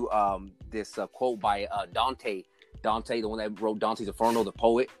sent you this quote by Dante, the one that wrote Dante's Inferno, the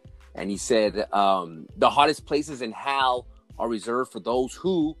poet. And he said, the hottest places in hell are reserved for those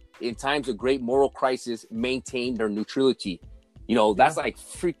who, in times of great moral crisis, maintain their neutrality. You know, that's like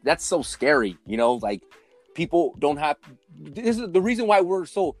that's so scary. You know, like, people don't have, this is the reason why we're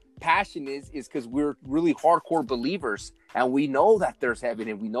so passionate is because we're really hardcore believers, and we know that there's heaven,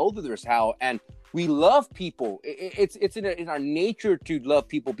 and we know that there's hell, and we love people. It's in our nature to love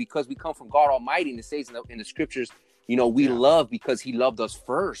people, because we come from God Almighty, and it says in the scriptures, you know, we love because he loved us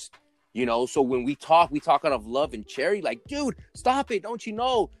first. You know, so when we talk out of love and charity, like, dude, stop it. Don't you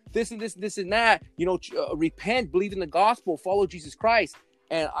know this and this and that, you know, repent, believe in the gospel, follow Jesus Christ.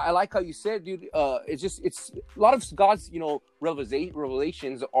 And I like how you said, dude, it's a lot of God's, you know,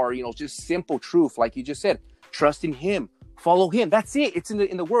 revelations are, you know, just simple truth. Like you just said, trust in him, follow him. That's it. It's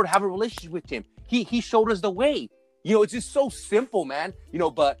in the word, have a relationship with him. He showed us the way. You know, it's just so simple, man. You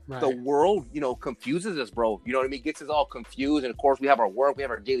know, but the world, you know, confuses us, bro. You know what I mean? Gets us all confused. And of course, we have our work, we have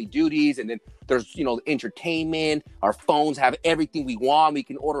our daily duties, and then there's, you know, entertainment. Our phones have everything we want. We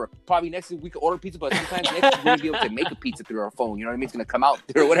can order, probably next week we can order pizza, but sometimes next week we're gonna be able to make a pizza through our phone. You know what I mean? It's gonna come out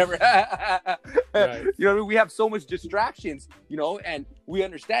or whatever. You know, we have so much distractions, you know, and we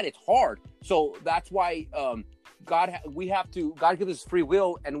understand it's hard. So that's why God gives us free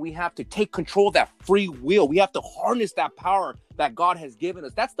will, and we have to take control of that free will. We have to harness that power that God has given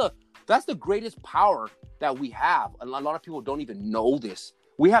us. That's the greatest power that we have. And a lot of people don't even know this.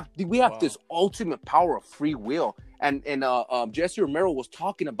 We have this ultimate power of free will. And Jesse Romero was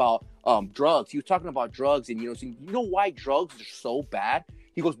talking about drugs. He was talking about drugs, and you know why drugs are so bad?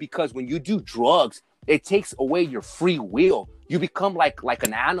 He goes, because when you do drugs, it takes away your free will. You become like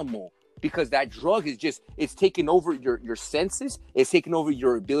an animal. Because that drug is it's taking over your senses. It's taking over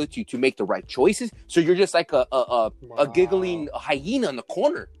your ability to make the right choices. So you're just like a giggling hyena in the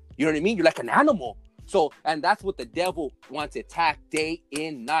corner. You know what I mean? You're like an animal. So, and that's what the devil wants to attack day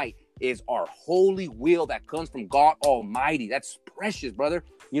and night, is our holy will that comes from God Almighty. That's precious, brother.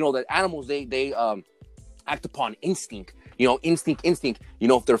 You know, the animals, they act upon instinct. You know, instinct. You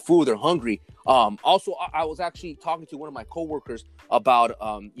know, if they're full, they're hungry. Also, I was actually talking to one of my coworkers about,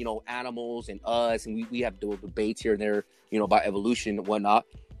 you know, animals and us, and we have debates here and there, you know, about evolution and whatnot.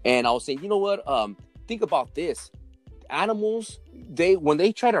 And I was saying, you know what? Think about this. Animals, when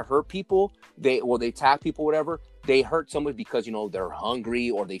they try to hurt people, they attack people, whatever, they hurt somebody because, you know, they're hungry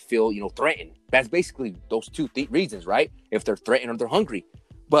or they feel, you know, threatened. That's basically those two reasons, right? If they're threatened or they're hungry.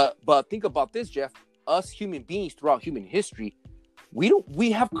 But think about this, Jeff. Us human beings throughout human history,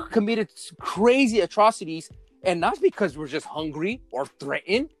 we have committed crazy atrocities, and not because we're just hungry or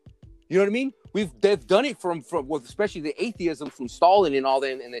threatened. You know what I mean? They've done it from especially the atheism from Stalin and all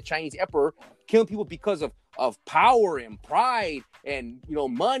that, and the Chinese emperor killing people because of power and pride and, you know,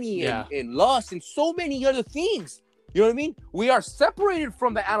 money and lust and so many other things. You know what I mean? We are separated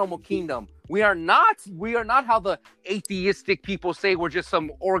from the animal kingdom. We are not how the atheistic people say we're just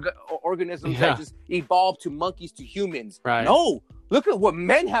some organisms that just evolved to monkeys to humans. Right. No, look at what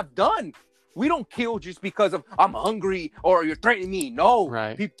men have done. We don't kill just because of I'm hungry or you're threatening me. No,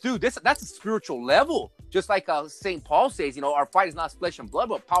 right. Dude, that's a spiritual level. Just like St. Paul says, you know, our fight is not flesh and blood,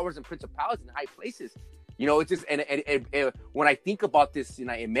 but powers and principalities in high places. You know, it's just and when I think about this and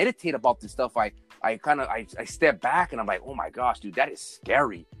I meditate about this stuff, I step back and I'm like, oh my gosh, dude, that is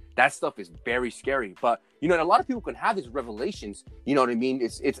scary. That stuff is very scary. But, you know, and a lot of people can have these revelations, you know what I mean?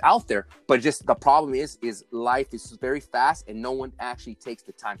 It's out there. But just the problem is life is very fast and no one actually takes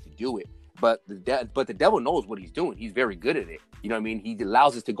the time to do it. But the devil knows what he's doing. He's very good at it. You know what I mean? He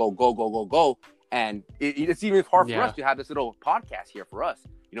allows us to go. And it's even hard for us to have this little podcast here for us.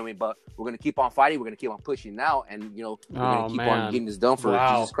 You know what I mean? But we're going to keep on fighting. We're going to keep on pushing now. And, you know, we're going to keep on getting this done for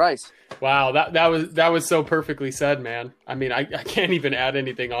Jesus Christ. Wow. That was so perfectly said, man. I mean, I can't even add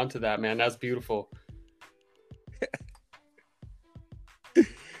anything onto that, man. That's beautiful.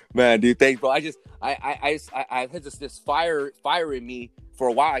 Man, dude, thanks, bro. I had this fire in me for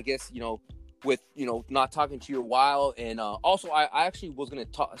a while, I guess, you know, with, you know, not talking to you a while. And also, I actually was going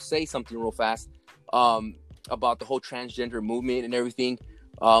to say something real fast about the whole transgender movement and everything.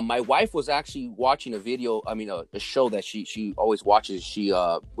 My wife was actually watching a video, a show that she always watches. She,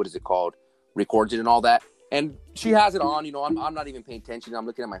 what is it called? Records it and all that. And she has it on, you know, I'm not even paying attention. I'm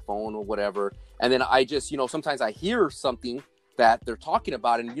looking at my phone or whatever. And then I just, you know, sometimes I hear something that they're talking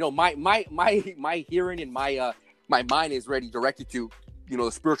about. And, you know, my hearing and my mind is already directed to, you know,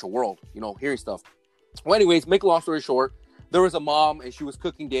 the spiritual world, you know, hearing stuff. Well, anyways, make a long story short, there was a mom and she was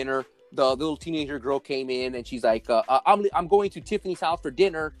cooking dinner. The little teenager girl came in and she's like, I'm going to Tiffany's house for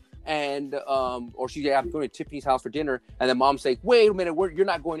dinner. And, I'm going to Tiffany's house for dinner. And the mom's like, wait a minute, you're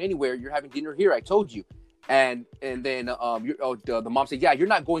not going anywhere. You're having dinner here. I told you. And then, the mom said, yeah, you're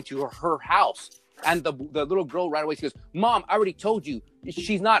not going to her house. And the little girl right away, she goes, Mom, I already told you,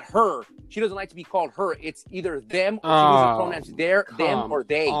 she's not her. She doesn't like to be called her. It's either them or she uses pronouns them or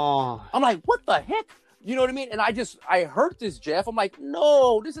they. I'm like, what the heck? You know what I mean? And I heard this, Jeff. I'm like,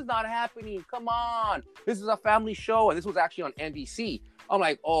 no, this is not happening. Come on. This is a family show. And this was actually on NBC. I'm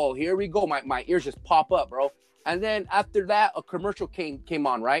like, oh, here we go. My ears just pop up, bro. And then after that, a commercial came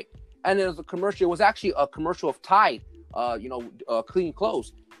on, right? And then it was actually a commercial of Tide, cleaning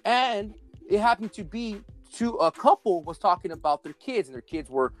clothes. And it happened to be a couple was talking about their kids, and their kids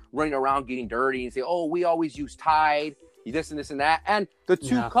were running around getting dirty and say, oh, we always use Tide, this and this and that. And the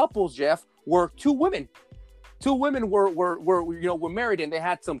two couples, Jeff, were two women. Two women were married, and they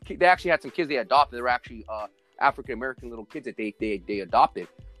actually had some kids they adopted. They were actually African American little kids that they adopted.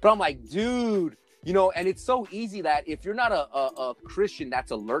 But I'm like, dude, you know, and it's so easy that if you're not a Christian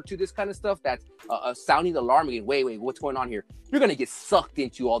that's alert to this kind of stuff, that's sounding the alarm again, wait, what's going on here? You're gonna get sucked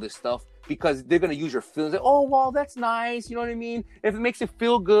into all this stuff because they're gonna use your feelings. Like, oh, well, that's nice. You know what I mean? If it makes it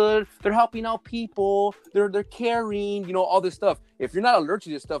feel good, they're helping out people. They're caring. You know, all this stuff. If you're not alert to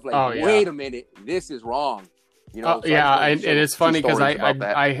this stuff, like, wait a minute, this is wrong. You know? And it's funny because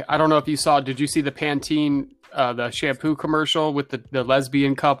I don't know if you saw. Did you see the Pantene the shampoo commercial with the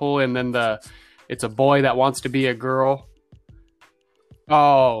lesbian couple, and then it's a boy that wants to be a girl?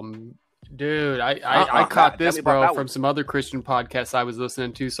 Oh, dude, I caught this, bro, from some other Christian podcasts I was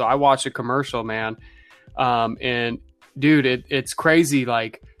listening to. So I watched a commercial, man. And dude, it's crazy.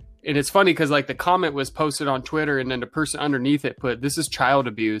 Like, and it's funny because like the comment was posted on Twitter, and then the person underneath it put, "This is child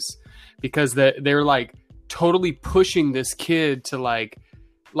abuse," because they're like totally pushing this kid to like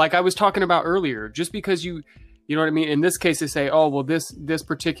I was talking about earlier, just because you know what I mean? In this case, they say, oh, well, this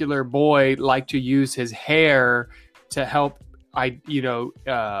particular boy liked to use his hair to help, how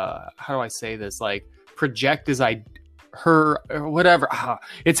do I say this? Like project her or whatever.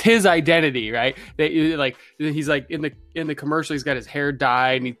 It's his identity, right? He's like in the commercial, he's got his hair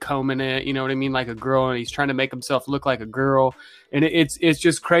dyed and he's combing it, you know what I mean? Like a girl, and he's trying to make himself look like a girl. And it's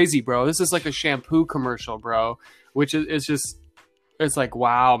just crazy, bro. This is like a shampoo commercial, bro, which is just, it's like,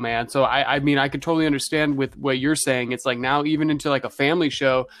 wow, man. So I mean, I could totally understand with what you're saying. It's like now even into like a family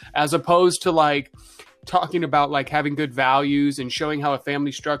show, as opposed to like talking about like having good values and showing how a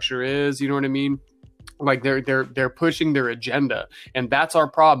family structure is, you know what I mean? Like they're pushing their agenda, and that's our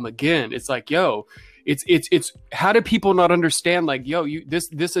problem. Again, it's like, yo, it's how do people not understand? Like, yo,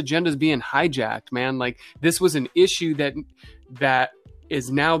 this agenda is being hijacked, man. Like this was an issue that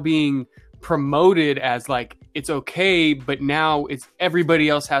is now being promoted as like it's okay, but now it's everybody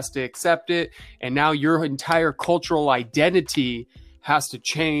else has to accept it, and now your entire cultural identity has to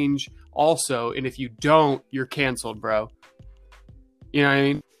change also, and if you don't, you're canceled, bro. You know what I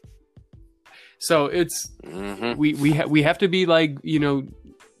mean? So it's we have to be like, you know,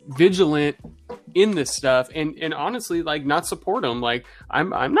 vigilant in this stuff, and honestly, like, not support them. Like, I'm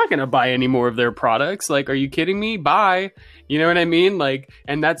not gonna buy any more of their products. Like, are you kidding me? Bye. You know what I mean? Like,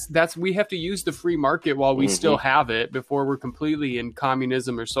 and that's we have to use the free market while we still have it before we're completely in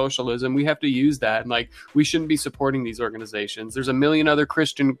communism or socialism. We have to use that, and like, we shouldn't be supporting these organizations. There's a million other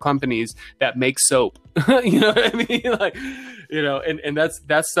Christian companies that make soap. You know what I mean? Like, you know, and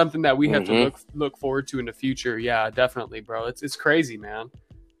that's something that we have to look forward to in the future. Yeah, definitely, bro. It's crazy, man.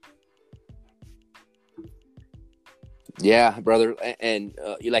 Yeah, brother, and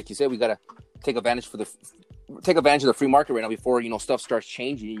like you said, we gotta take advantage of the free market right now before, you know, stuff starts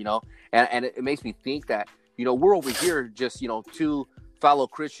changing. You know, and it makes me think that, you know, we're over here just, you know, two fellow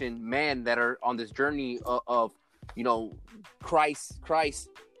Christian men that are on this journey of you know, Christ,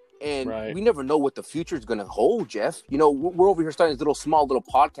 and we never know what the future is gonna hold, Jeff. You know, we're over here starting this small little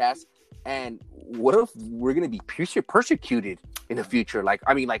podcast, and what if we're gonna be persecuted in the future? Like,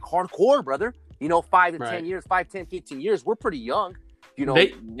 I mean, like, hardcore, brother. You know, 5 to 10 years, 5, 10, 15 years, we're pretty young. You know,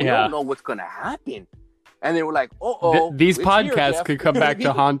 we don't know what's going to happen. And then we're like, these podcasts could come back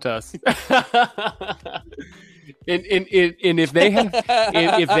to haunt us. And if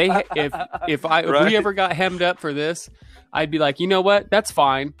we ever got hemmed up for this, I'd be like, you know what? That's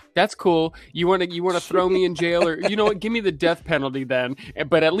fine. That's cool. You want to throw me in jail, or, you know what? Give me the death penalty then.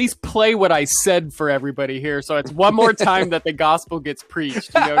 But at least play what I said for everybody here. So it's one more time that the gospel gets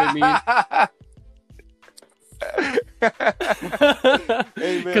preached. You know what I mean?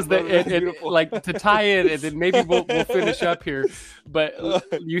 Because like, to tie in, and then maybe we'll finish up here. But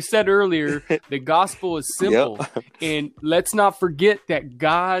you said earlier the gospel is simple, and let's not forget that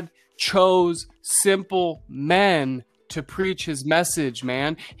God chose simple men to preach his message,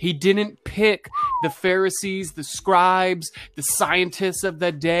 man. He didn't pick the Pharisees, the scribes, the scientists of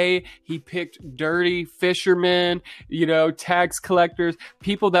the day. He picked dirty fishermen, you know, tax collectors,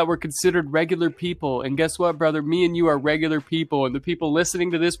 people that were considered regular people. And guess what, brother? Me and you are regular people, and the people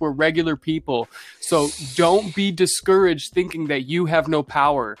listening to this were regular people. So don't be discouraged thinking that you have no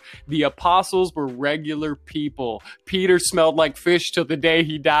power. The apostles were regular people. Peter smelled like fish till the day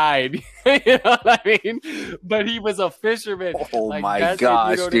he died. You know what I mean? But he was a fisherman. Oh, like, my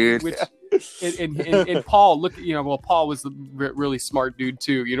gosh, dude. And Paul, look, you know, well, Paul was a really smart dude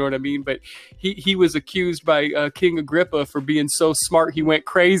too. You know what I mean? But he was accused by King Agrippa for being so smart he went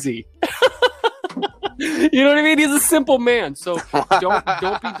crazy. You know what I mean? He's a simple man. So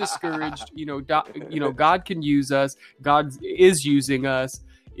don't be discouraged. You know, God can use us. God is using us.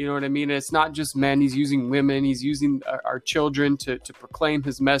 You know what I mean? And it's not just men. He's using women. He's using our children to proclaim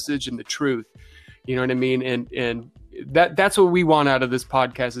his message and the truth. You know what I mean? And that's what we want out of this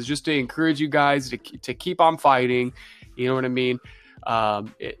podcast, is just to encourage you guys to keep on fighting. You know what I mean?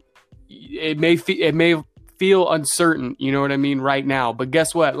 It may feel uncertain, you know what I mean, right now. But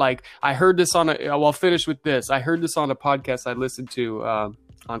guess what? Like, I heard this I'll finish with this. I heard this on a podcast I listened to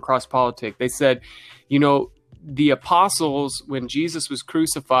on Cross Politic. They said, you know, the apostles, when Jesus was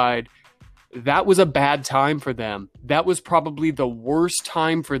crucified, that was a bad time for them. That was probably the worst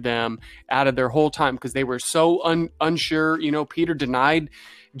time for them out of their whole time, because they were so unsure. You know, Peter denied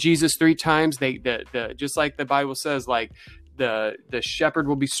Jesus 3 times. Just like the Bible says, like, the shepherd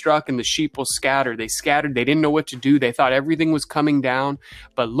will be struck and the sheep will scatter. They scattered. They didn't know what to do. They thought everything was coming down.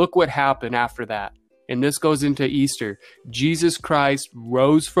 But look what happened after that. And this goes into Easter. Jesus Christ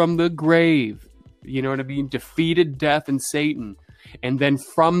rose from the grave. You know what I mean? Defeated death and Satan. And then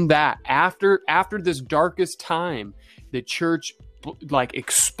from that, after this darkest time, the church like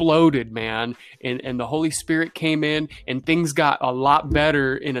exploded, man. And the Holy Spirit came in, and things got a lot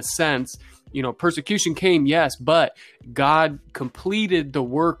better in a sense. You know, persecution came, yes, but God completed the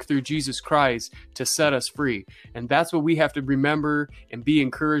work through Jesus Christ to set us free. And that's what we have to remember and be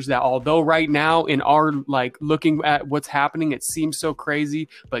encouraged, that although right now in our, like, looking at what's happening, it seems so crazy,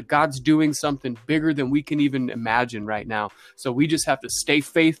 but God's doing something bigger than we can even imagine right now. So we just have to stay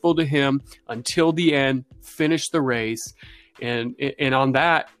faithful to him until the end, finish the race. And on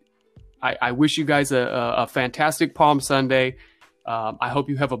that, I wish you guys a fantastic Palm Sunday. I hope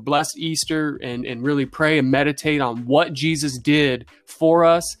you have a blessed Easter, and really pray and meditate on what Jesus did for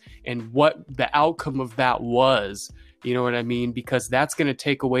us and what the outcome of that was. You know what I mean? Because that's going to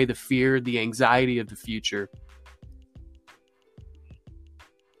take away the fear, the anxiety of the future.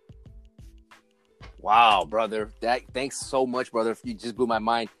 Wow, brother. Thanks so much, brother. You just blew my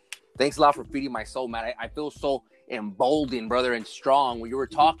mind. Thanks a lot for feeding my soul, man. I feel so emboldened, brother, and strong when you were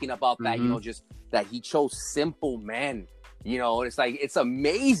talking about that, you know, just that he chose simple men. You know, it's like, it's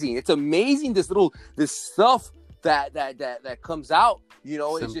amazing. It's amazing, this stuff that comes out, you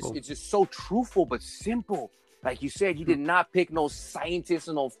know. It's just so truthful but simple. Like you said, he did not pick no scientists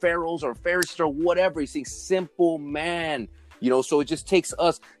or no pharaohs or Pharisees or whatever. He's saying simple man, you know. So it just takes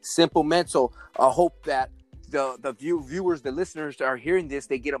us simple men. So I hope that the viewers, the listeners that are hearing this,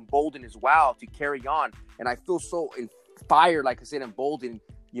 they get emboldened as well to carry on. And I feel so inspired, like I said, emboldened.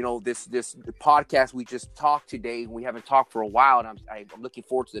 You know, this podcast we just talked today, we haven't talked for a while, and I'm looking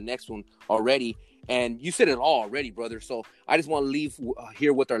forward to the next one already. And you said it all already, brother. So I just want to leave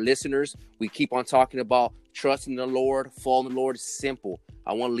here with our listeners. We keep on talking about trusting the Lord, following the Lord is simple.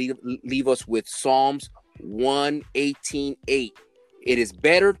 I want to leave us with Psalms 118:8. It is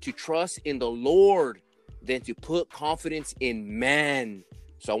better to trust in the Lord than to put confidence in man.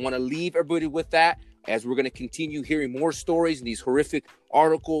 So I want to leave everybody with that, as we're going to continue hearing more stories and these horrific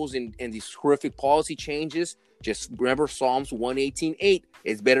articles and these horrific policy changes. Just remember Psalms 118:8.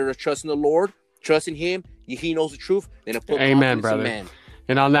 It's better to trust in the Lord, trust in him. He knows the truth, than to put confidence in man.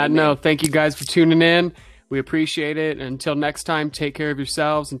 And on that note, thank you guys for tuning in. We appreciate it. Until next time, take care of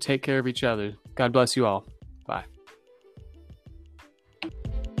yourselves and take care of each other. God bless you all.